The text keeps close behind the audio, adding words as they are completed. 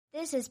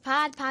This is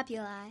Pod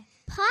Populi.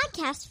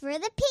 Podcast for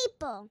the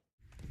people.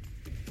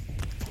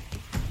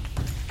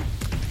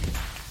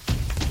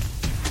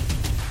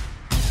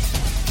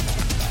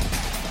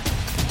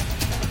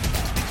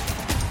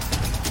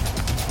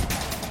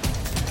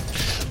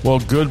 Well,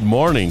 good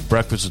morning.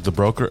 Breakfast with the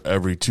Broker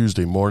every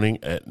Tuesday morning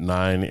at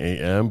 9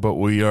 a.m. But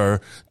we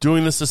are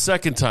doing this the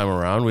second time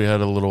around. We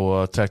had a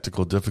little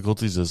technical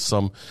difficulties, as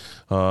some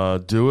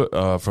do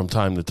it from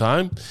time to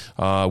time.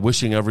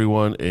 Wishing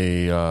everyone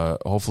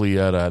hopefully you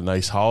had a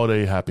nice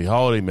holiday, happy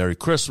holiday, Merry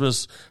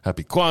Christmas,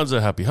 Happy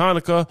Kwanzaa, Happy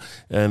Hanukkah,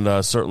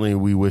 and certainly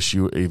we wish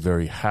you a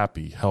very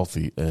happy,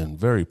 healthy, and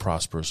very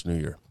prosperous New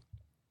Year.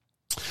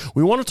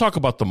 We want to talk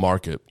about the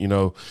market.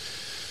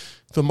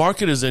 The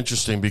market is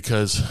interesting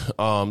because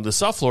the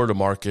South Florida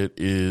market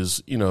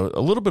is, a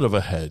little bit of a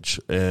hedge.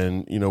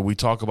 And, we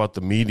talk about the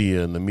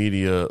media and the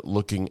media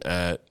looking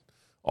at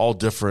all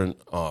different,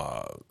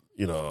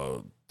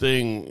 agendas,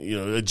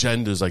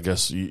 I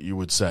guess you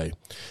would say.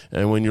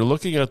 And when you're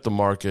looking at the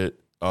market,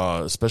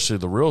 especially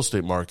the real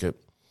estate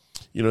market,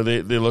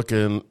 they look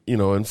in,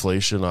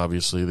 inflation,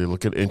 obviously. They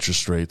look at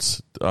interest rates.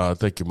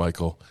 Thank you,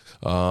 Michael.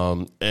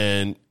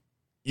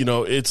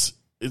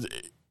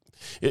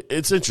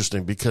 It's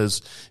interesting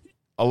because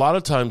a lot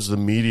of times the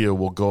media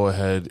will go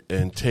ahead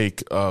and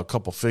take a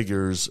couple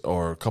figures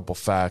or a couple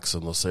facts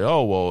and they'll say,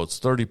 oh, well, it's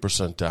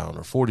 30% down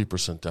or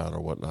 40% down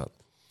or whatnot.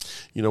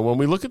 When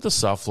we look at the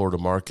South Florida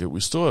market,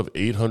 we still have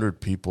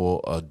 800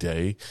 people a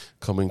day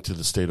coming to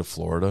the state of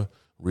Florida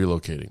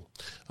relocating.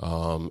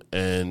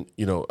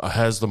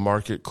 Has the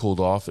market cooled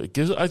off?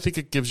 I think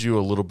it gives you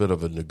a little bit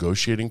of a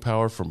negotiating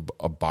power from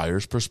a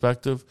buyer's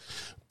perspective.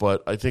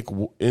 But I think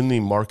in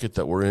the market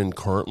that we're in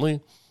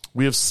currently,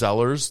 we have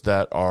sellers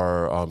that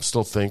are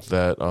still think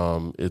that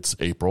it's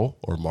April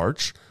or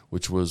March,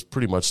 which was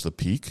pretty much the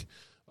peak,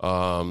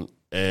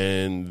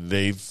 and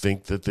they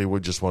think that they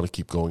would just want to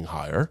keep going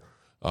higher.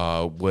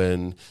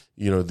 When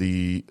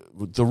the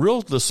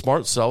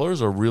smart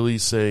sellers are really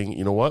saying,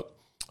 you know what,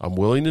 I'm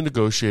willing to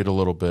negotiate a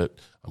little bit.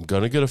 I'm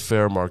going to get a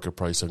fair market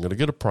price. I'm going to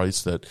get a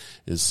price that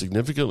is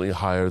significantly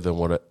higher than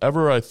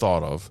whatever I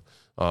thought of.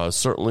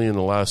 Certainly in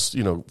the last,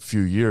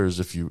 few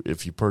years, if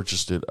you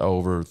purchased it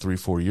over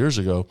 3-4 years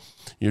ago,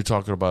 you're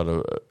talking about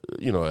a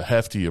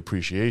hefty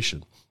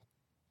appreciation.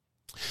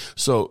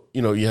 So,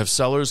 you have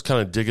sellers kind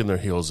of digging their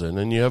heels in,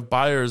 and you have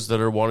buyers that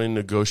are wanting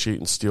to negotiate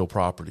and steal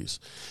properties.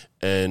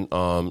 And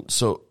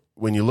so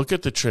when you look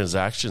at the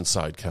transaction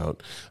side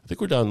count, I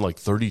think we're down like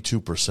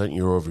 32%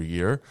 year over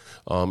year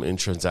in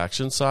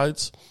transaction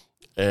sides.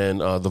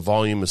 And the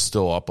volume is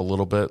still up a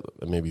little bit,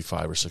 maybe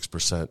 5 or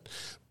 6%.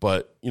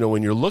 But,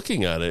 when you're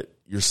looking at it,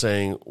 you're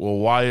saying, well,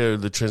 why are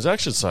the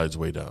transaction sides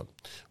way down?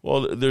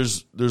 Well,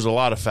 there's a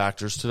lot of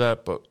factors to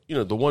that. But,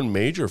 the one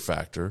major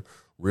factor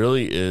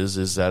really is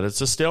that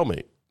it's a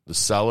stalemate. The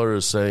seller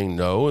is saying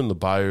no, and the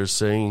buyer is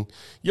saying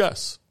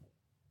yes.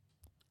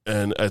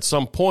 And at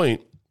some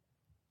point,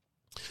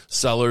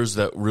 sellers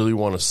that really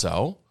want to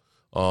sell,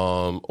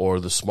 or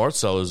the smart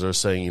sellers are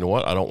saying, you know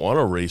what, I don't want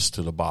to race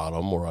to the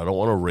bottom, or I don't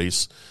want to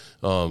race,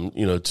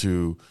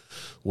 to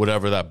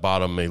whatever that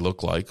bottom may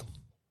look like.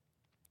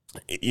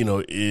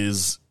 They're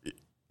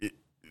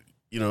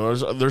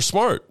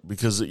smart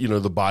because,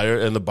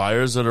 the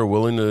buyers that are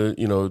willing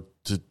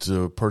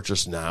to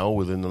purchase now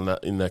within the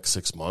next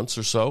 6 months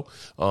or so,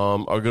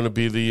 are going to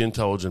be the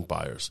intelligent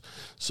buyers.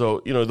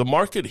 So, the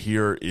market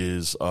here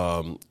is,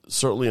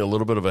 certainly a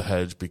little bit of a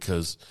hedge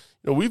because,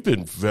 we've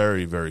been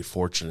very, very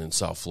fortunate in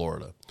South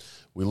Florida.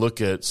 We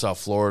look at South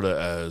Florida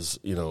as,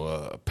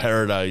 a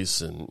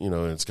paradise, and,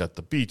 it's got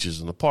the beaches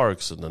and the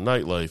parks and the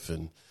nightlife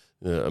and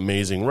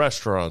amazing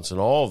restaurants and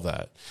all of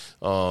that.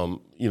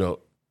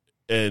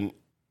 And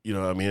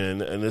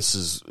this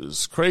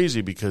is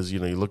crazy because, you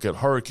look at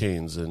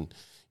hurricanes and,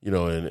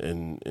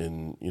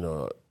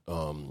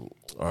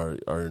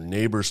 our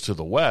neighbors to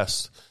the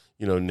west,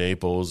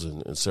 Naples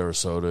and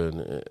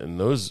Sarasota and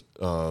those,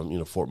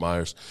 Fort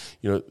Myers,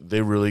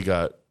 they really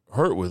got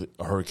hurt with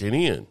Hurricane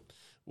Ian.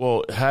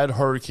 Well, had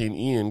Hurricane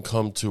Ian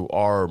come to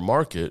our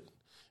market,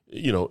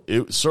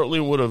 it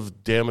certainly would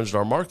have damaged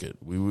our market.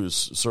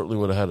 Certainly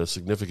would have had a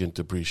significant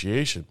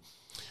depreciation.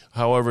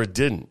 However, it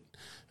didn't.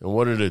 And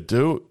what did it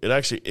do? It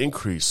actually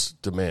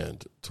increased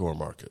demand to our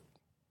market.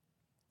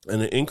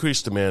 And it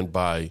increased demand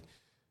by,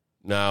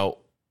 now,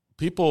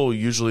 people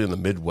usually in the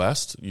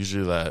Midwest,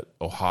 usually that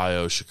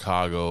Ohio,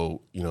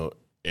 Chicago,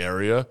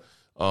 area,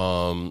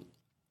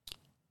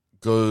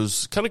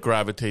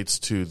 gravitates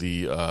to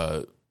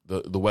the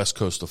west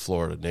coast of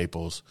Florida,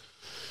 Naples,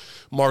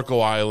 Marco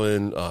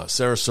Island,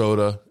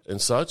 Sarasota,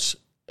 and such.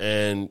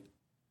 And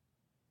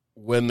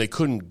when they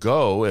couldn't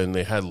go and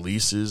they had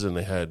leases and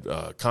they had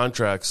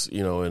contracts,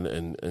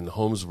 and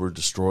homes were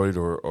destroyed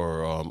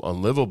or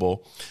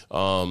unlivable,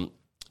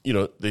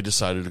 they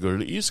decided to go to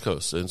the East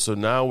Coast. And so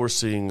now we're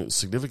seeing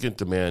significant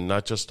demand,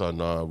 not just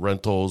on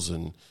rentals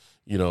and,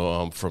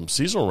 from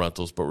seasonal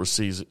rentals, but we're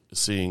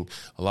seeing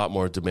a lot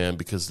more demand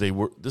because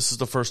this is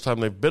the first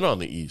time they've been on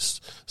the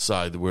east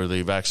side where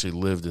they've actually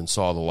lived and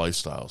saw the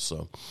lifestyle.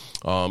 So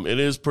it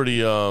is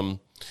pretty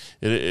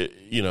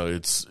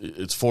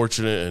it's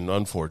fortunate and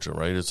unfortunate,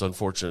 right? It's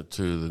unfortunate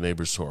to the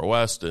neighbors to our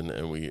west,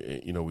 and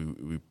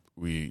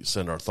we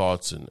send our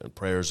thoughts and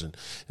prayers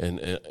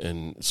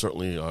and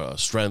certainly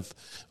strength,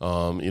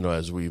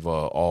 as we've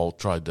all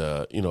tried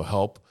to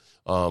help.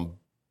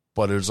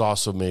 But it's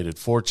also made it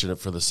fortunate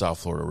for the South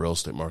Florida real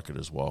estate market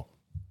as well.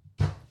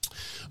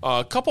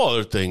 A couple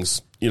other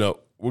things, we're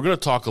going to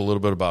talk a little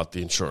bit about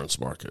the insurance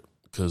market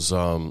because,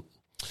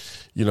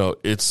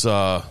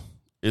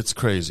 it's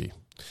crazy.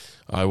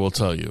 I will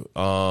tell you,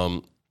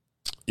 the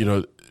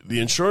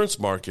insurance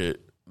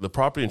market, the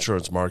property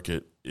insurance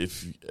market,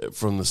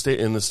 in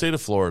the state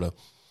of Florida,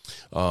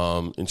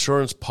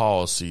 insurance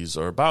policies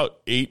are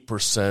about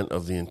 8%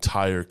 of the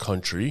entire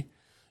country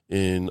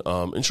in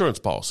insurance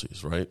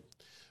policies, right?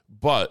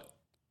 But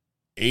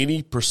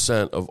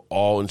 80% of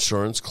all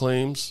insurance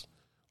claims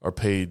are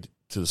paid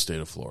to the state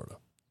of Florida.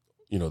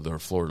 They're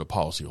Florida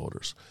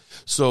policyholders.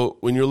 So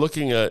when you're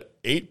looking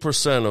at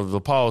 8% of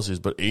the policies,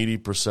 but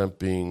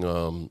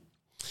 80%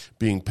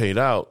 being paid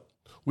out,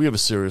 we have a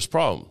serious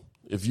problem.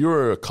 If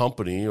you're a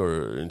company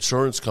or an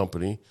insurance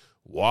company,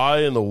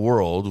 why in the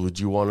world would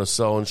you want to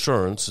sell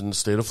insurance in the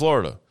state of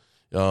Florida?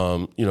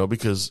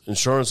 Because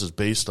insurance is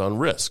based on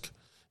risk.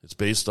 It's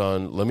based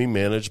on, let me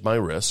manage my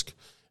risk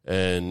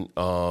and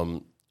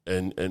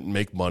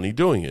make money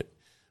doing it.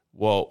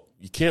 Well,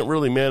 you can't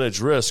really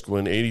manage risk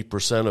when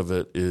 80% of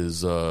it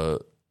is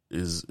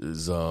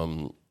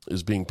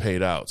being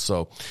paid out.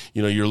 So,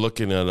 you're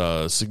looking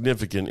at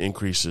significant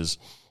increases.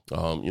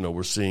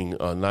 We're seeing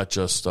not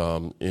just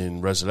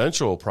in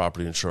residential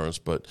property insurance,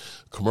 but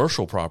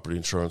commercial property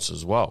insurance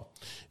as well.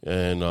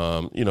 And,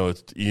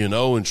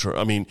 insurance,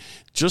 I mean,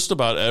 just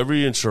about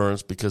every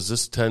insurance, because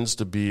this tends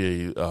to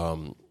be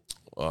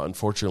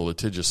unfortunately,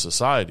 litigious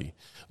society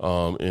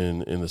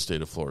in the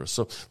state of Florida.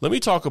 So let me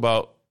talk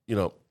about,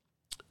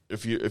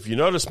 if you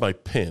notice my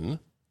PIN,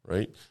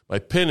 right? My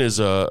PIN is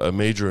a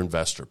major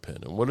investor PIN.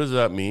 And what does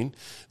that mean?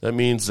 That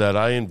means that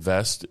I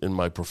invest in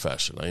my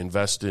profession. I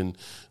invest in,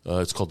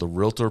 it's called the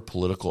Realtor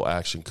Political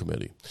Action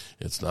Committee.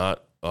 It's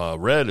not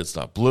red, it's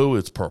not blue,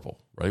 it's purple,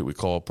 right? We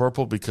call it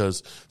purple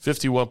because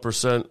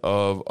 51%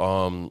 of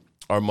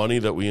our money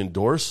that we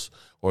endorse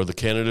or the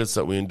candidates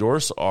that we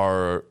endorse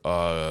are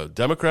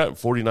Democrat, and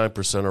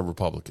 49% are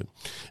Republican.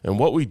 And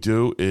what we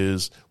do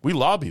is we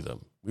lobby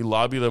them. We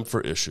lobby them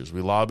for issues. We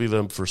lobby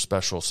them for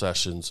special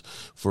sessions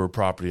for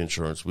property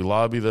insurance. We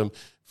lobby them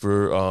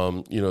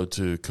for,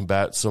 to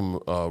combat some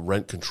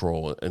rent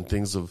control and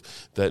things of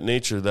that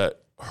nature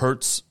that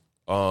hurts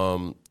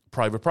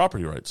private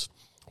property rights.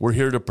 We're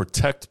here to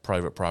protect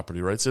private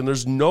property rights, and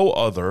there's no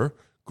other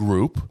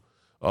group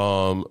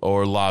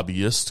or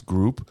lobbyist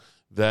group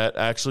that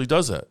actually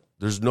does that.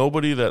 There's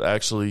nobody that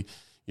actually,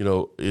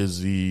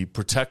 is the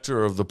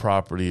protector of the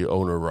property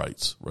owner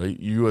rights, right?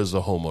 You as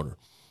the homeowner.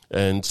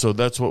 And so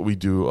that's what we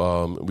do.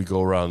 We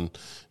go around,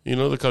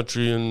 the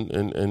country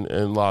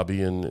and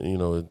lobby, and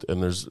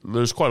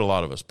there's quite a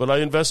lot of us. But I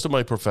invest in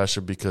my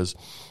profession because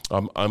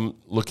I'm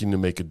looking to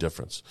make a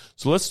difference.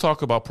 So let's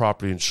talk about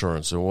property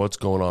insurance and what's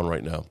going on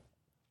right now.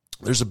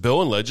 There's a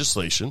bill in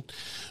legislation.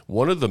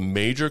 One of the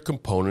major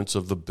components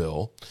of the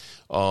bill,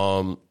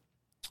 or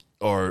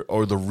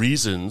the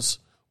reasons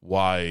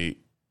why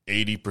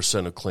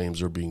 80% of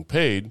claims are being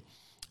paid,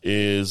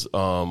 is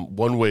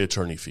one-way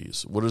attorney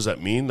fees. What does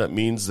that mean? That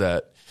means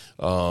that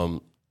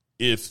if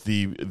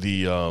it's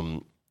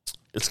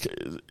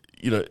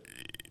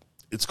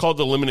called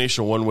the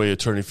elimination of one-way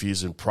attorney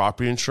fees in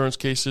property insurance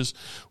cases,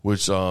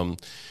 which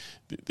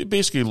they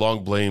basically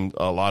long blamed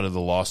a lot of the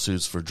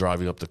lawsuits for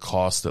driving up the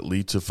costs that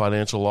lead to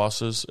financial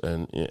losses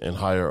and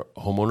higher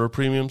homeowner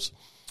premiums.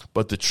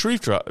 But the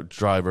chief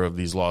driver of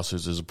these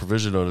lawsuits is a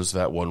provision known as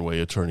that one-way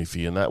attorney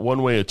fee, and that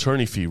one-way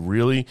attorney fee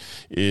really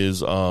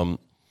is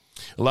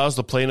allows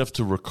the plaintiff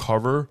to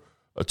recover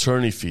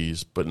attorney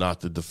fees, but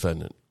not the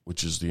defendant,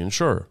 which is the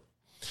insurer.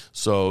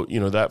 So,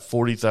 that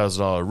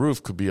 $40,000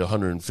 roof could be a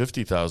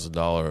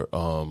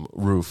 $150,000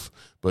 roof.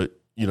 But,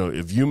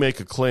 if you make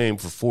a claim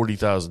for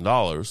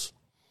 $40,000,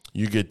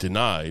 you get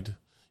denied,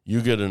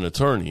 you get an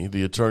attorney,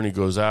 the attorney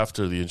goes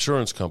after the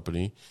insurance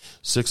company.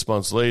 6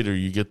 months later,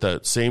 you get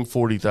that same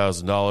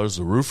 $40,000,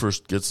 the roofer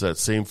gets that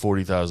same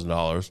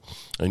 $40,000,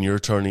 and your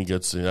attorney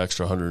gets the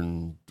extra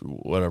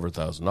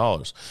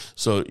 $100,000.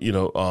 So,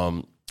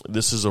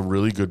 this is a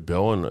really good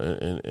bill,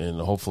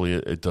 and hopefully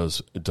it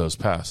does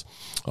pass.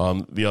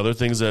 The other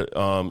things that,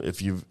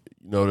 if you've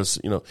noticed,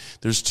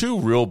 there's two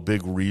real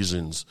big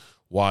reasons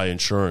why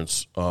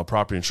insurance,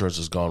 property insurance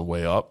has gone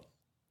way up.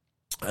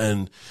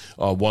 And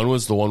one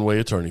was the one-way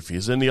attorney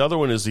fees, and the other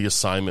one is the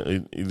assignment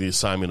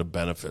of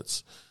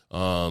benefits.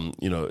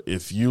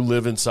 If you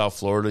live in South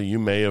Florida, you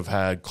may have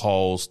had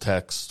calls,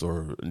 texts,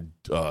 or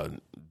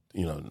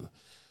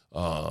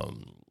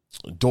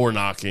door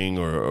knocking,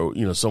 or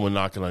someone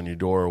knocking on your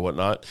door or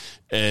whatnot,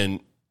 and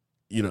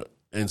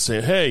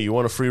saying, "Hey, you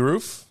want a free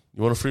roof?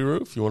 You want a free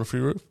roof? You want a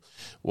free roof?"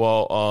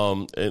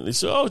 Well, and they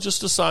say, "Oh,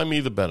 just assign me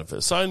the benefit.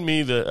 Assign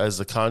me as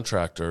the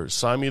contractor.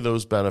 Assign me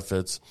those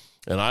benefits,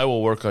 and I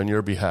will work on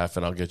your behalf,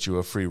 and I'll get you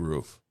a free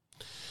roof."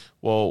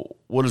 Well,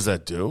 what does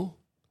that do?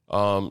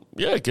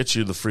 It gets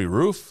you the free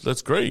roof.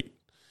 That's great.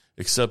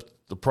 Except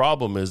the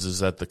problem is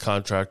that the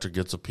contractor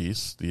gets a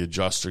piece, the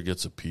adjuster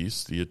gets a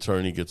piece, the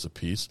attorney gets a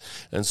piece.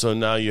 And so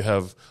now you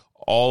have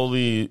all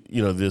the,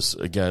 this,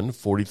 again,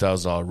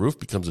 $40,000 roof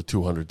becomes a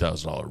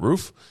 $200,000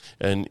 roof.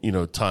 And,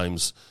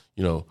 times,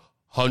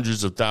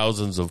 hundreds of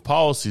thousands of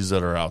policies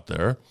that are out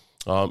there.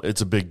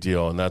 It's a big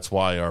deal. And that's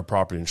why our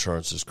property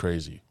insurance is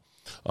crazy.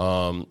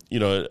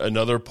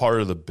 Another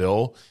part of the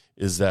bill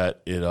is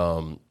that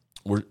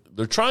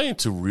they're trying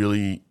to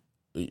really,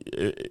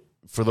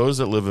 for those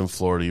that live in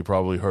Florida, you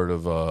probably heard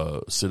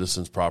of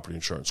Citizens Property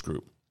Insurance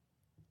Group.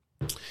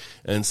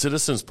 And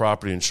Citizens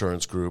Property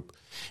Insurance Group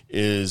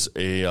is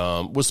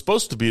was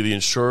supposed to be the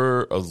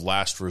insurer of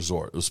last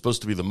resort. It was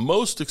supposed to be the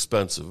most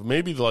expensive,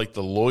 maybe like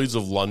the Lloyd's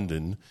of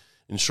London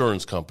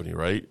insurance company,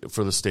 right,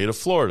 for the state of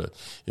Florida.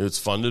 It's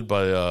funded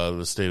by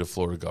the state of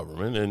Florida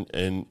government,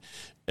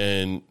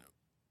 and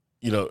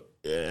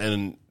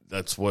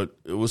that's what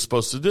it was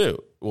supposed to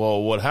do.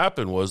 Well, what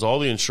happened was all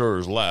the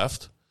insurers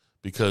left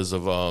because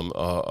of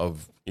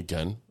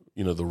again,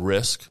 the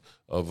risk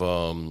of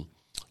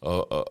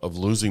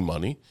losing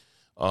money,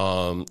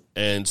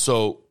 and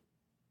so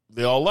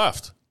they all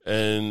left,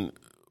 and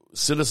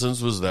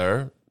Citizens was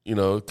there,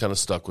 kind of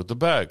stuck with the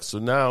bag. So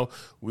now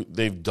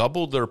they've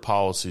doubled their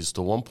policies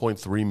to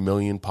 1.3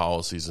 million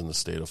policies in the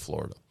state of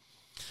Florida.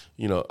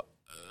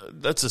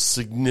 That's a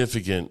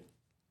significant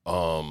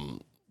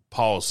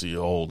policy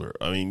holder.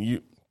 I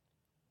mean,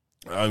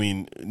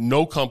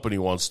 no company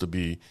wants to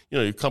be,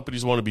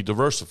 companies want to be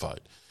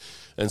diversified.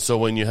 And so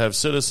when you have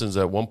Citizens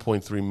at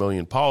 1.3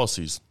 million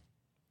policies,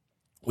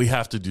 we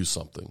have to do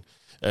something.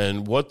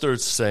 And what they're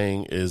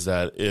saying is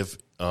that if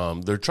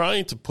they're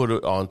trying to put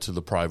it onto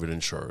the private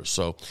insurers.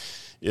 So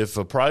if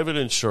a private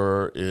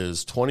insurer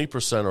is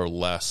 20% or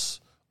less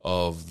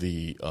of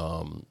the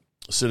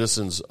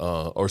Citizens,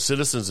 or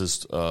Citizens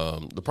is,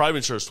 the private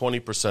insurer is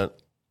 20%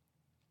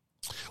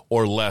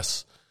 or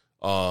less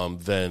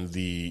than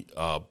the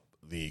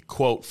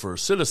quote for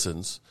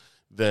Citizens,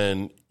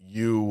 then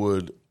you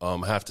would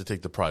have to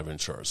take the private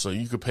insurance. So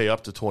you could pay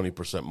up to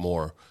 20%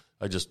 more.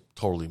 I just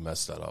totally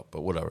messed that up,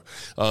 but whatever.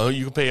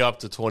 You can pay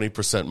up to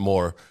 20%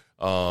 more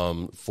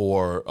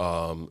for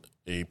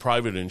a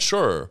private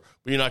insurer,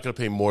 but you're not going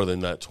to pay more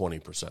than that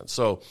 20%.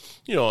 So,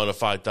 on a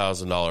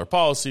 $5,000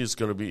 policy,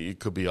 it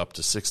could be up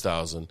to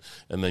 $6,000,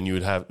 and then you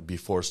would be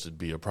forced to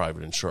be a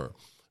private insurer.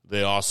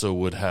 They also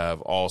would have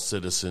all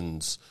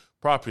Citizens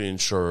property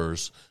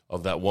insurers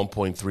of that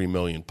 1.3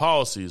 million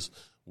policies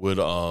would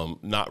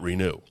not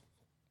renew.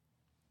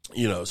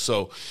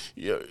 So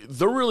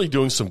they're really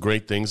doing some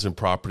great things in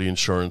property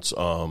insurance,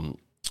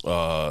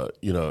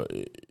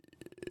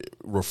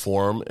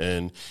 reform,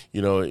 and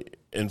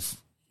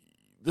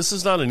this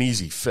is not an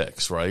easy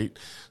fix, right?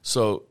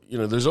 So,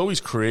 there's always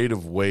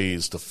creative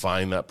ways to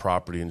find that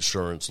property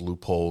insurance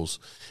loopholes,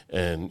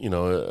 and,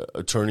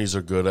 attorneys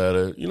are good at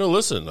it.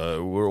 Listen,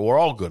 we're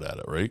all good at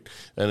it, right?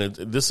 And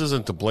this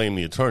isn't to blame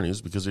the attorneys,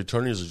 because the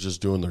attorneys are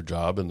just doing their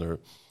job, and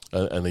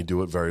they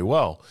do it very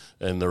well.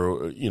 And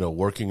they're,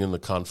 working in the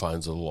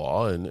confines of the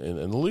law and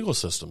the legal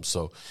system.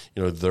 So,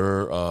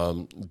 they're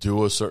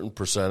due a certain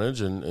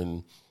percentage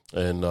and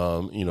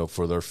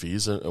for their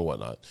fees and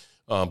whatnot.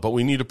 But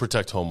we need to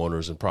protect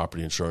homeowners, and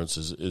property insurance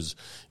is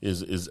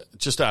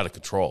just out of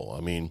control.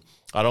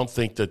 I don't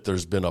think that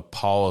there's been a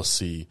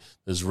policy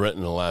that's written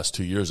in the last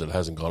 2 years that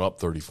hasn't gone up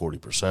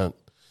 30-40%.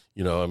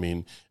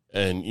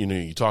 And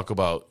you talk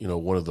about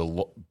one of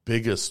the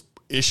biggest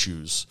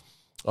issues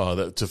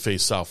that to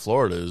face South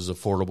Florida is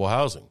affordable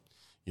housing.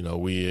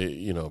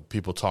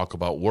 People talk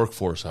about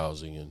workforce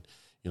housing and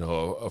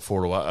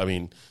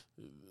affordable.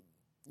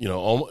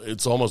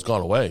 It's almost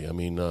gone away.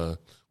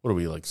 What are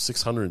we, like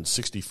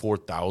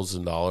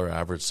 $664,000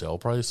 average sale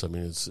price?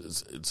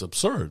 It's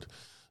absurd.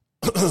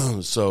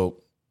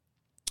 So,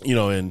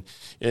 and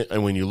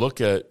when you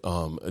look at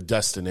a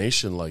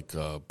destination like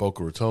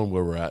Boca Raton,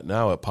 where we're at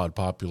now at Pod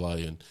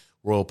Populi and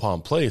Royal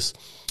Palm Place,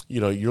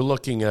 you're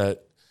looking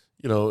at,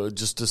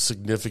 just a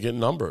significant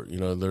number.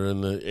 They're in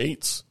the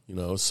eights.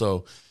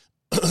 So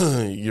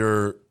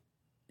you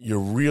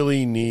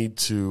really need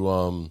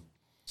to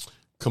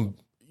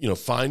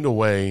find a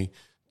way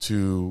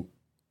to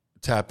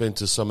tap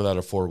into some of that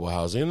affordable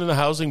housing. And then the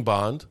housing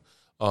bond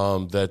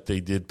that they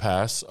did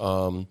pass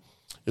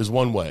is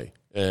one way.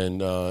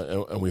 And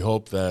we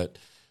hope that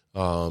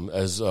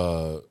as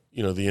the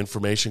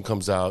information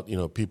comes out,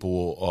 people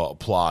will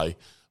apply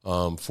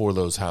for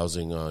those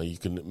housing. I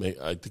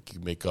think you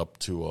can make up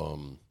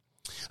to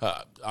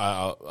I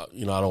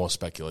don't want to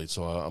speculate,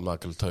 so I'm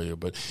not going to tell you.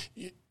 But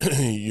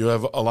you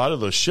have a lot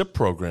of those SHIP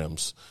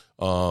programs,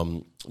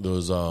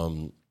 those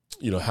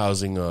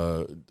housing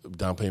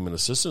down payment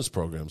assistance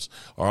programs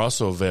are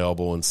also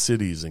available in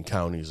cities and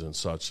counties and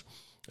such.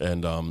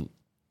 And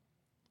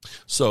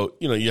so,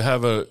 you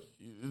have I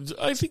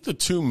think the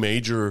two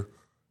major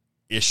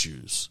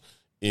issues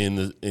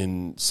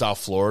in South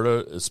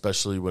Florida,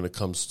 especially when it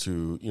comes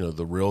to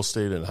the real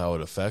estate and how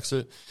it affects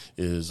it,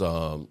 is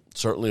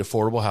certainly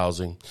affordable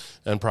housing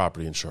and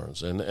property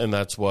insurance, and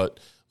that's what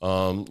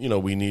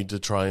we need to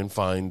try and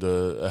find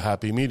a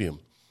happy medium.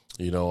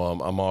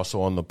 I'm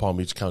also on the Palm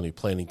Beach County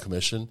Planning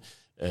Commission,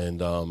 and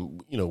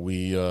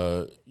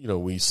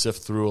we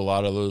sift through a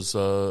lot of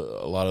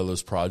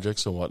those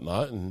projects and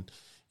whatnot, and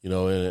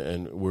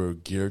we're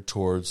geared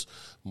towards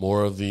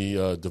more of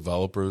the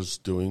developers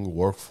doing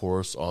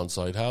workforce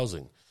on-site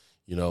housing.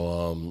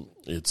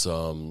 It's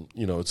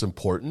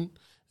important,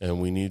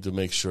 and we need to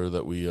make sure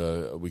that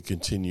we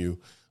continue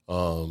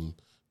to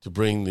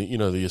bring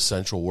the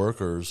essential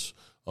workers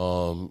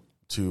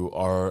to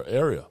our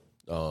area,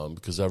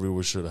 because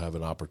everyone should have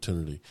an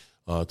opportunity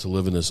to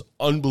live in this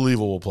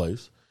unbelievable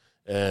place.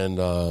 And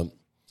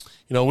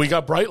we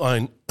got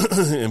Brightline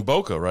in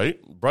Boca, right?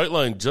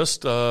 Brightline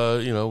just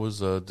was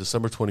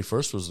December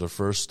 21st was their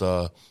first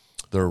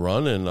their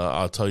run, and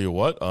I'll tell you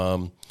what,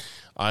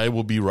 I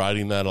will be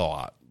riding that a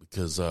lot,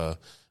 because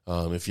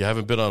if you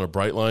haven't been on a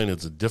Brightline,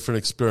 it's a different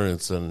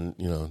experience than,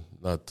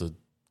 not to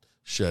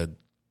shed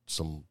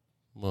some,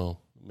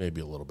 well,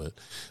 maybe a little bit.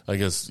 I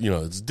guess,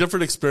 it's a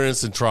different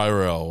experience than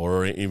Tri-Rail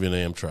or even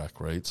Amtrak,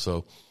 right?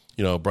 So,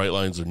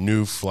 Brightlines are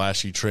new,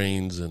 flashy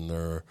trains, and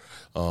they're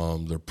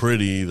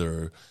pretty,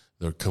 they're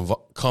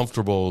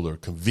comfortable, they're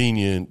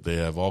convenient, they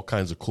have all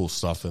kinds of cool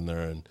stuff in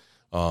there, and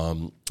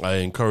I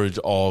encourage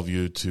all of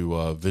you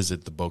to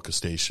visit the Boca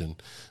Station,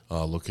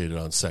 located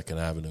on 2nd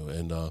Avenue,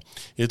 and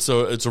it's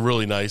a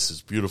really nice,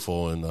 it's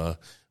beautiful, and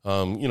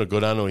go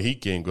down to a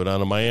Heat game, go down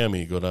to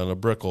Miami, go down to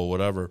Brickell,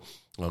 whatever,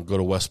 go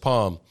to West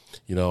Palm.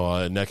 The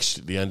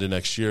end of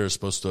next year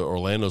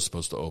Orlando's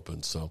supposed to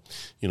open, so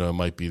it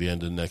might be the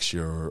end of next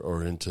year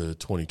or into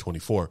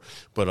 2024.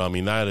 But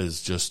that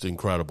is just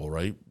incredible,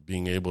 right?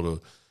 Being able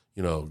to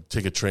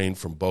take a train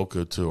from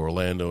Boca to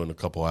Orlando in a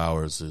couple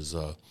hours is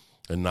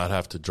and not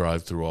have to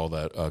drive through all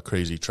that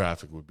crazy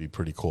traffic would be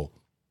pretty cool.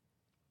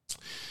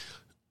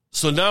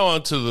 So now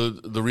on to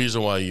the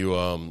reason why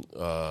you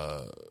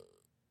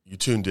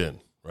tuned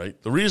in,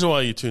 right? The reason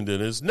why you tuned in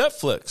is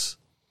Netflix.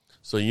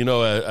 So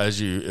as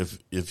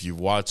if you've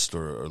watched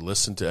or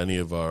listened to any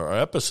of our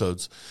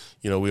episodes,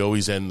 we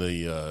always end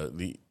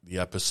the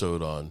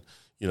episode on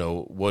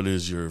what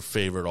is your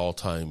favorite all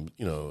time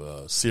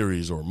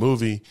series or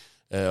movie,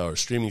 or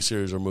streaming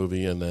series or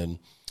movie, and then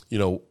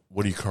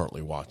what are you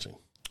currently watching?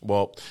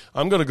 Well,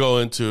 I'm going to go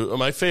into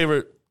my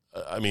favorite.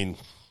 I mean,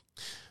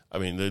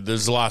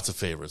 there's lots of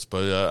favorites,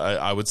 but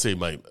I would say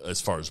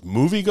as far as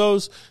movie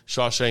goes,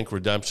 Shawshank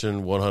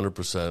Redemption,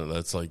 100%.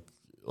 That's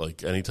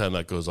like anytime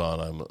that goes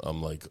on,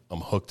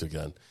 I'm hooked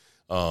again.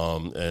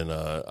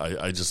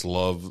 I just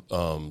love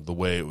the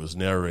way it was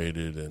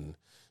narrated, and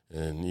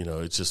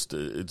it's just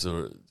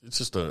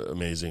an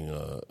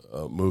amazing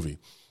movie.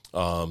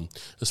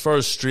 As far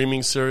as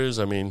streaming series,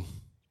 you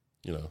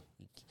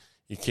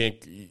can't.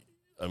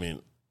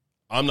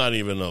 I'm not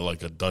even a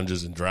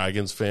Dungeons and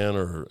Dragons fan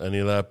or any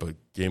of that, but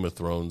Game of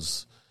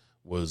Thrones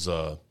was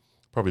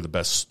probably the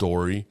best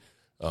story,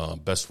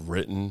 best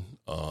written.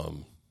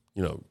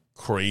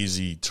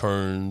 Crazy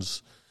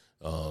turns,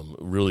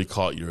 really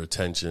caught your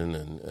attention,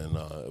 and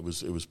it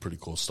was pretty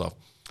cool stuff.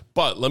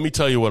 But let me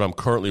tell you what I'm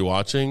currently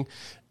watching,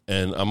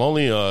 and I'm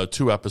only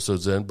 2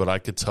 episodes in, but I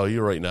could tell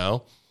you right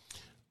now,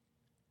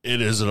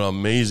 it is an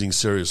amazing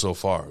series so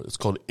far. It's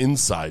called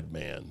Inside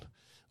Man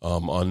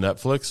on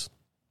Netflix.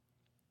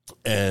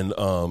 And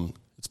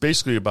it's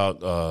basically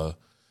about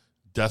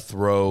death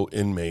row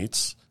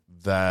inmates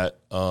that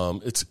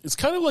it's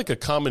kind of like a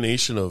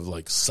combination of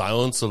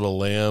Silence of the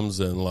Lambs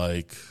and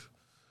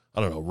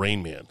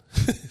Rain Man.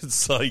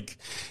 it's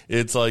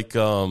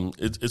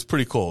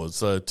pretty cool. It's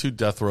 2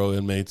 death row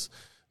inmates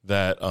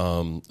that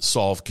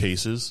solve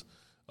cases.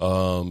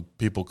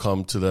 People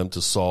come to them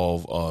to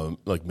solve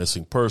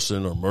missing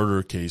person or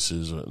murder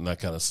cases and that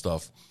kind of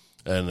stuff.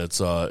 And it's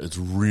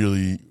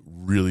really,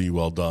 really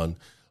well done.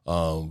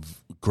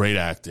 Great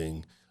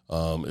acting.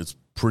 It's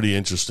pretty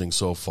interesting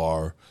so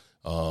far.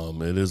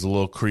 It is a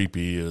little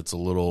creepy. It's a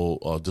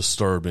little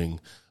disturbing,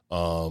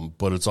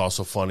 but it's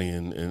also funny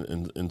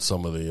in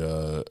some of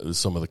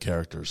the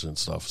characters and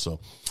stuff. So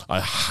I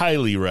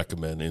highly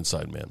recommend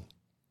Inside Man.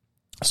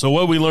 So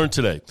what we learned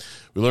today,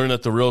 we learned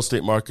that the real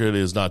estate market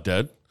is not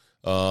dead.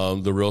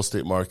 The real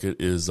estate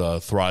market is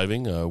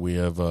thriving. We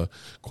have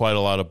quite a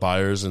lot of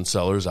buyers and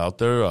sellers out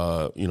there,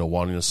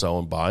 wanting to sell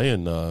and buy,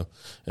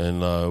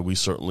 and we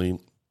certainly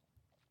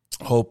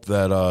hope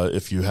that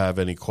if you have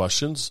any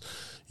questions,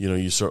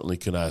 you certainly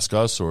can ask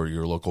us or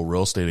your local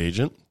real estate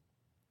agent.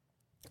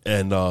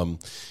 And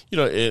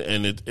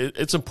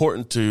it's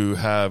important to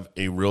have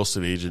a real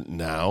estate agent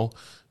now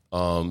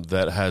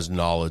that has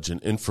knowledge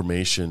and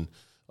information.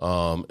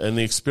 And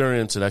the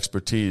experience and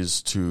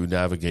expertise to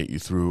navigate you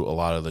through a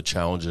lot of the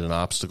challenges and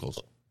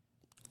obstacles.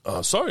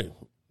 Sorry,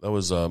 that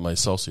was my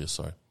Celsius.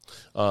 Sorry,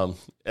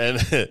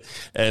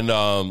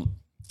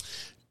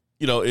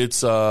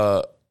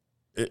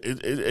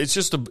 it's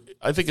just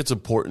I think it's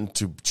important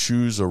to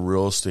choose a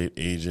real estate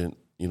agent,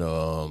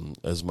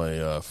 as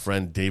my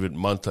friend David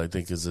Munt, I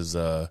think is his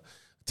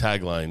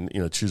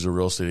tagline, choose a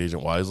real estate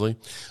agent wisely.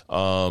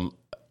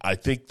 I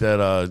think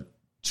that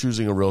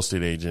choosing a real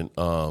estate agent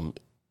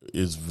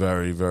is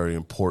very, very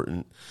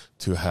important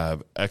to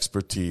have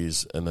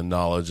expertise and the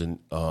knowledge and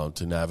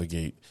to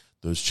navigate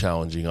those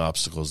challenging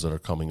obstacles that are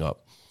coming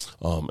up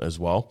as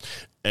well.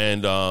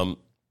 And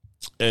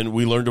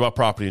we learned about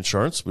property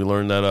insurance. We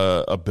learned that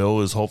a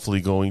bill is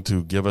hopefully going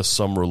to give us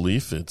some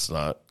relief. It's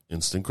not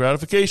instant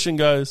gratification,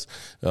 guys.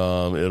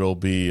 It'll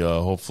be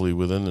hopefully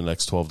within the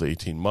next 12 to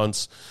 18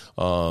 months.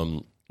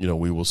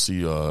 We will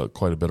see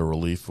quite a bit of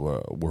relief,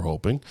 we're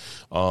hoping,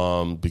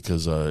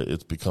 because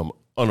it's become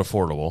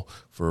unaffordable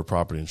for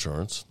property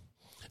insurance.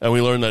 And we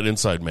learned that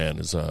Inside Man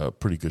is a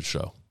pretty good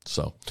show.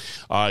 So,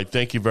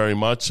 thank you very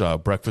much.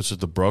 Breakfast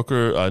with the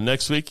Broker.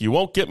 Next week, you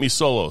won't get me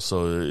solo,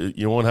 so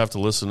you won't have to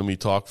listen to me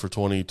talk for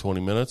 20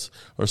 minutes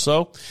or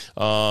so.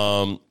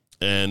 But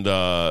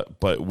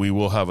we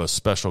will have a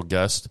special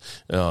guest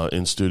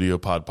in studio,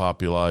 Pod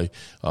Populi,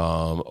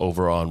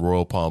 over on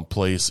Royal Palm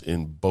Place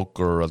in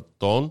Boca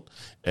Raton.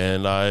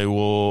 And I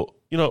will,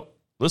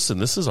 listen,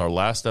 this is our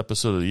last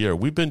episode of the year.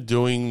 We've been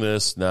doing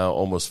this now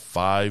almost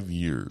 5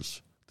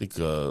 years. I think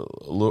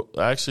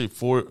actually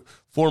 4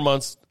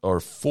 months or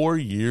 4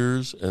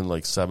 years and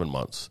like 7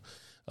 months.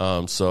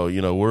 So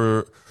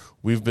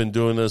we've been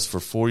doing this for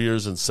 4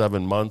 years and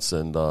 7 months,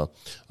 and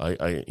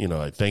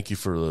I thank you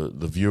for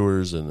the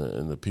viewers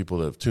and the people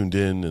that have tuned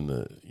in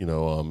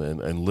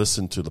and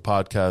listened to the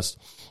podcast.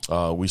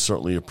 We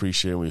certainly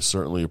appreciate it. We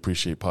certainly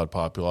appreciate Pod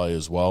Populi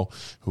as well,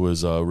 who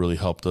has really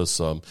helped us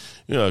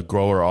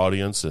grow our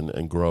audience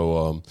and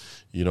grow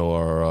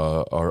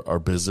our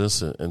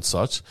business and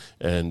such.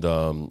 And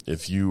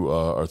if you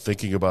are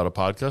thinking about a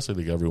podcast, I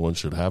think everyone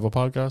should have a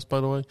podcast, by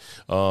the way,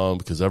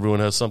 because everyone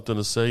has something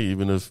to say,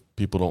 even if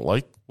people don't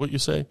like what you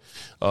say.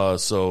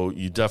 So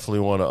you definitely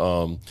want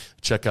to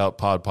check out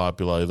Pod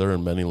Populi. They're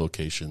in many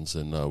locations,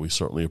 and we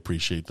certainly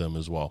appreciate them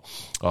as well.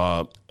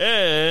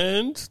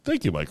 And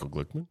thank you, Michael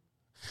Glickman.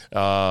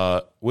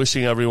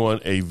 Wishing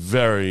everyone a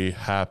very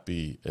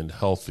happy and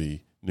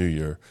healthy New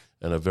Year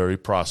and a very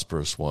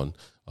prosperous one.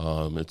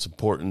 It's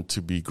important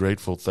to be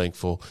grateful,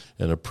 thankful,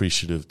 and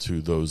appreciative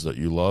to those that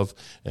you love.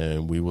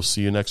 And we will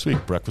see you next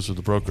week. Breakfast with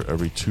the Broker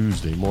every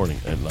Tuesday morning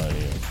at 9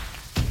 a.m.